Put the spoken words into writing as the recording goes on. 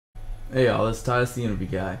Hey y'all, it's Titus the interview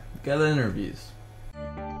guy. Got the interviews.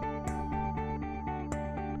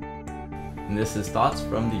 And this is thoughts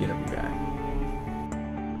from the interview guy.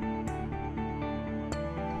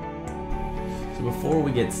 So before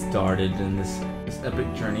we get started in this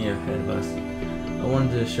epic journey ahead of us, I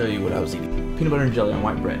wanted to show you what I was eating. Peanut butter and jelly on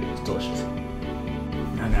white bread. It's delicious.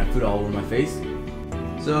 I got food all over my face.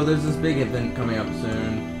 So there's this big event coming up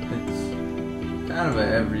soon. It's kind of a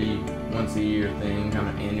every once a year thing, kind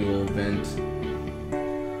of an annual event.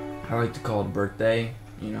 I like to call it a birthday.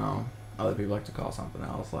 You know, other people like to call something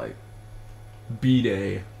else like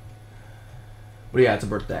B-Day. But yeah, it's a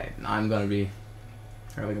birthday. I'm gonna be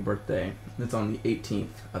having a birthday. It's on the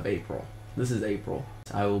 18th of April. This is April.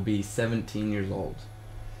 I will be 17 years old,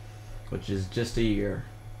 which is just a year.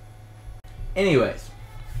 Anyways,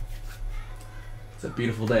 it's a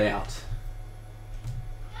beautiful day out.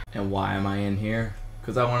 And why am I in here?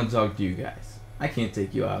 Because I want to talk to you guys. I can't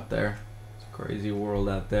take you out there. It's a crazy world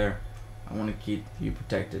out there. I want to keep you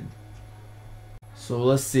protected. So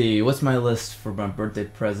let's see, what's my list for my birthday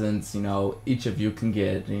presents? You know, each of you can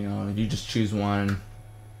get, you know, if you just choose one,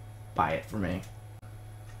 buy it for me.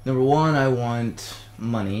 Number one, I want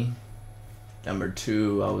money. Number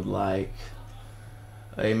two, I would like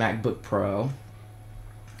a MacBook Pro.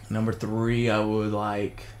 Number three, I would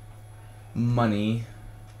like money.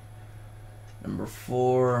 Number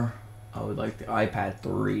four, I would like the iPad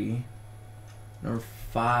 3. Number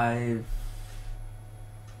five, I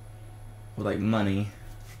would like money.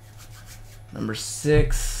 Number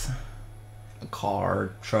six, a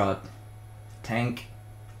car, truck, tank.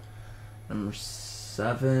 Number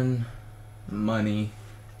seven, money.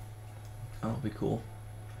 That'll be cool.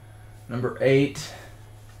 Number eight,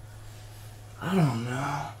 I don't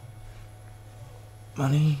know.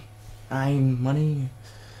 Money. Money.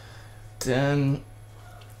 10,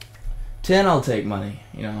 I'll take money,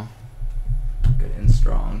 you know. Good and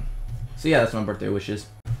strong. So yeah, that's my birthday wishes.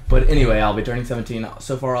 But anyway, I'll be turning 17.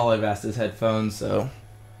 So far all I've asked is headphones, so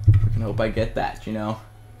I can hope I get that, you know.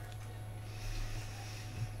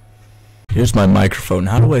 Here's my microphone.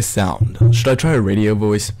 How do I sound? Should I try a radio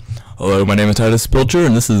voice? Hello, my name is Titus Pilcher,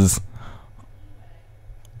 and this is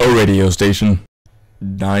a radio station.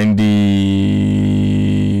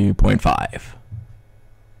 90.5.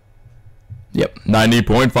 Yep,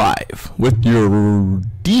 90.5 with your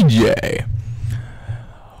DJ.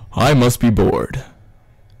 I must be bored.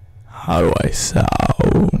 How do I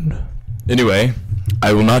sound? Anyway,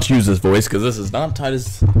 I will not use this voice because this is not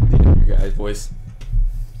Titus the interview guy's voice.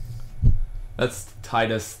 That's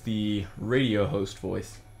Titus the radio host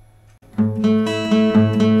voice.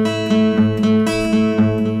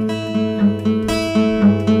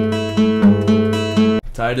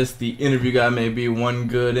 Titus the interview guy may be one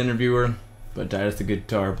good interviewer, but Titus the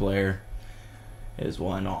guitar player is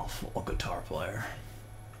one awful guitar player.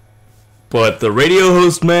 But the radio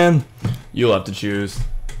host, man, you'll have to choose.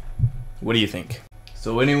 What do you think?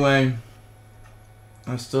 So anyway,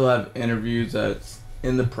 I still have interviews that's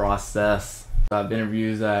in the process. I have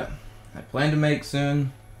interviews that I plan to make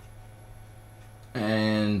soon.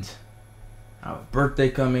 And I have a birthday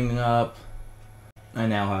coming up. I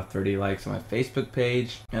now have 30 likes on my Facebook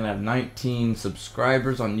page, and I have 19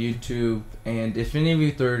 subscribers on YouTube. And if any of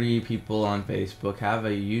you 30 people on Facebook have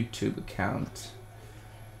a YouTube account,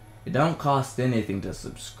 it don't cost anything to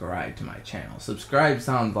subscribe to my channel. Subscribe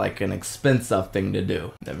sounds like an expensive thing to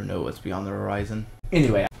do. Never know what's beyond the horizon.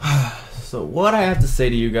 Anyway, so what I have to say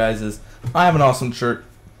to you guys is, I have an awesome shirt.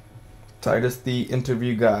 Titus the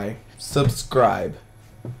interview guy. Subscribe.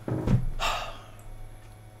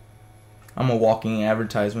 I'm a walking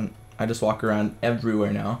advertisement. I just walk around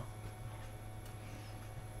everywhere now.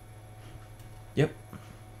 Yep.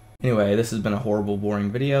 Anyway, this has been a horrible, boring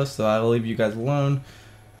video, so I'll leave you guys alone.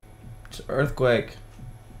 It's earthquake.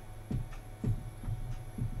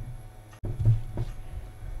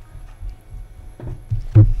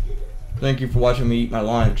 Thank you for watching me eat my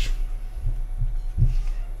lunch.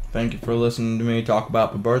 Thank you for listening to me talk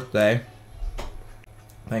about my birthday.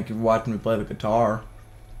 Thank you for watching me play the guitar.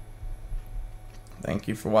 Thank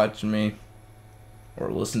you for watching me,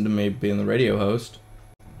 or listen to me being the radio host.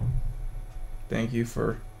 Thank you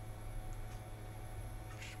for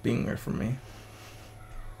just being there for me.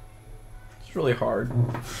 It's really hard.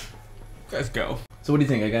 Let's go. So what do you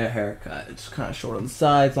think? I got a haircut. It's kind of short on the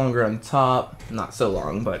sides, longer on the top. Not so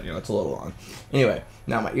long, but you know, it's a little long. Anyway,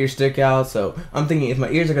 now my ears stick out, so I'm thinking if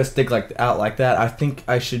my ears are gonna stick out like that, I think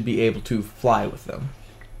I should be able to fly with them.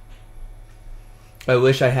 I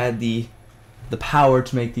wish I had the power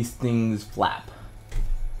to make these things flap.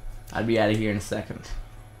 I'd be out of here in a second.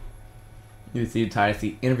 You see Titus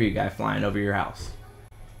the interview guy flying over your house.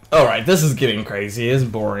 Oh, Alright, this is getting crazy. It's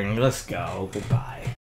boring. Let's go. Goodbye.